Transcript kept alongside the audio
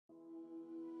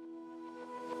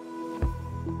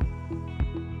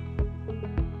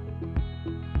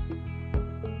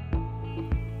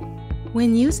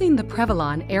When using the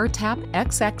Prevalon AirTAP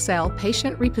XXL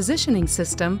patient repositioning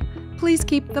system, please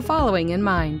keep the following in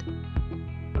mind.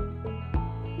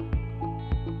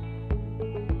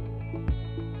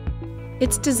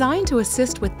 It's designed to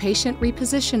assist with patient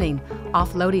repositioning,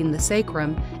 offloading the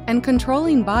sacrum, and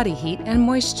controlling body heat and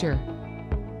moisture.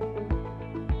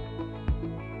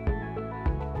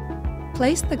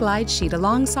 Place the glide sheet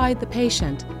alongside the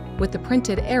patient, with the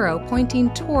printed arrow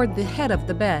pointing toward the head of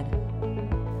the bed.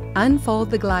 Unfold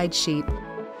the glide sheet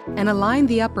and align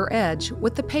the upper edge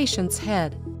with the patient's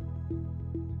head.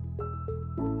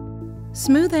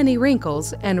 Smooth any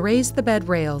wrinkles and raise the bed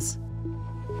rails.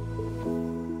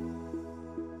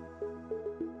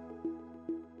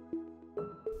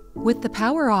 With the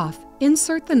power off,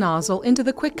 insert the nozzle into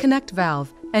the quick connect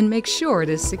valve and make sure it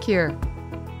is secure.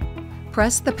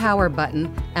 Press the power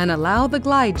button and allow the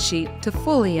glide sheet to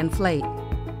fully inflate.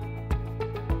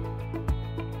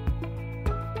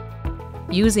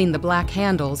 Using the black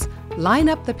handles, line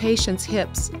up the patient's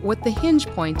hips with the hinge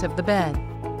point of the bed.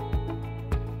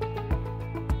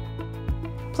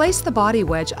 Place the body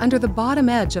wedge under the bottom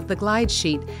edge of the glide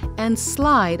sheet and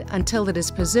slide until it is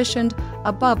positioned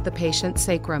above the patient's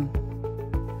sacrum.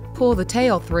 Pull the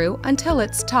tail through until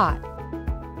it's taut.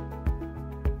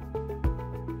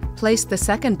 Place the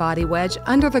second body wedge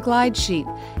under the glide sheet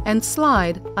and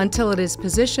slide until it is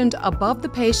positioned above the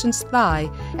patient's thigh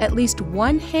at least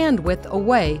 1 hand width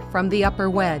away from the upper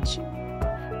wedge.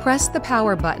 Press the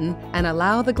power button and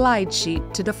allow the glide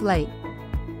sheet to deflate.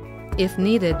 If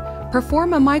needed,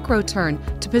 perform a micro-turn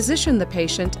to position the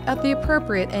patient at the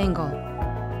appropriate angle.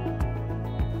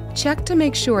 Check to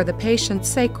make sure the patient's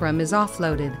sacrum is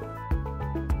offloaded.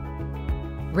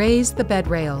 Raise the bed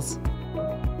rails.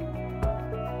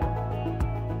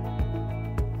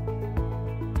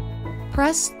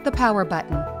 Press the power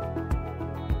button.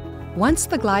 Once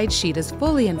the glide sheet is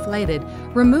fully inflated,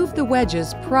 remove the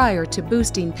wedges prior to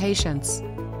boosting patients.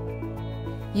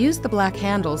 Use the black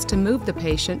handles to move the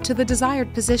patient to the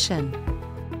desired position.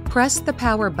 Press the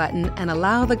power button and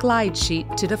allow the glide sheet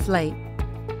to deflate.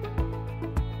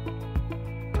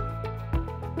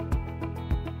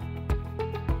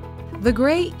 The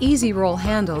gray Easy Roll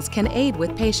handles can aid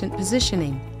with patient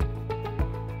positioning.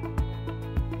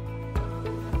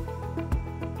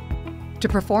 To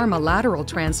perform a lateral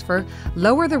transfer,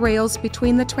 lower the rails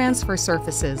between the transfer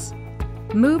surfaces.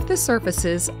 Move the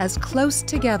surfaces as close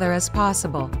together as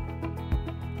possible.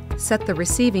 Set the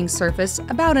receiving surface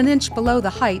about 1 inch below the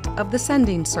height of the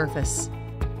sending surface.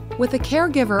 With a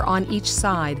caregiver on each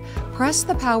side, press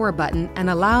the power button and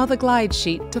allow the glide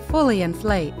sheet to fully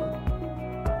inflate.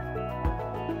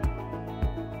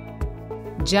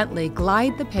 Gently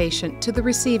glide the patient to the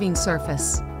receiving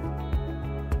surface.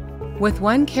 With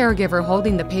one caregiver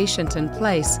holding the patient in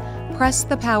place, press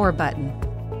the power button.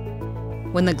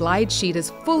 When the glide sheet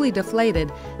is fully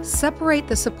deflated, separate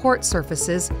the support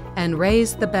surfaces and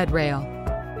raise the bed rail.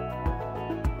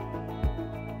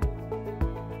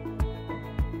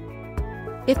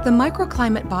 If the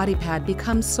microclimate body pad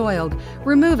becomes soiled,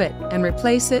 remove it and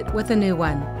replace it with a new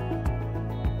one.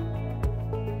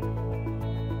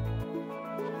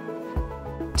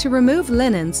 To remove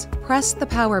linens, press the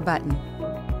power button.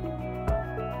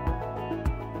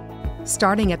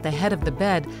 Starting at the head of the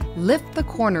bed, lift the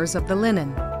corners of the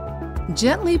linen.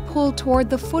 Gently pull toward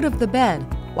the foot of the bed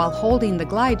while holding the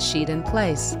glide sheet in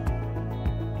place.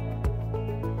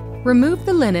 Remove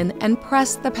the linen and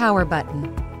press the power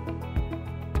button.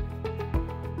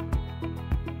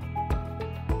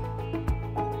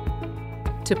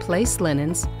 To place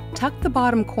linens, tuck the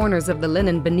bottom corners of the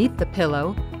linen beneath the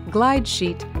pillow, glide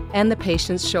sheet, and the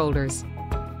patient's shoulders.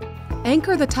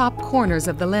 Anchor the top corners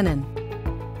of the linen.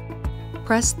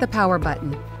 Press the power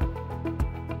button.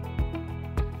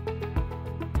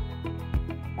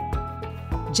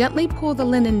 Gently pull the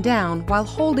linen down while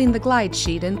holding the glide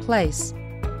sheet in place.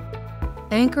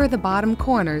 Anchor the bottom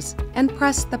corners and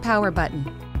press the power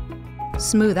button.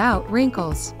 Smooth out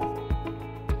wrinkles.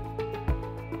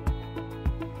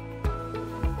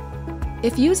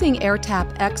 If using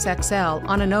AirTAP XXL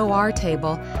on an OR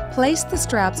table, place the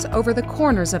straps over the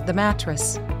corners of the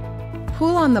mattress.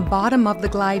 Pull on the bottom of the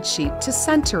glide sheet to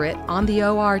center it on the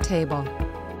OR table.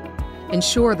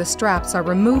 Ensure the straps are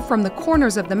removed from the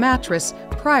corners of the mattress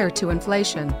prior to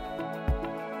inflation.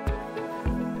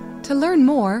 To learn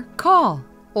more, call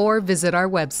or visit our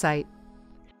website.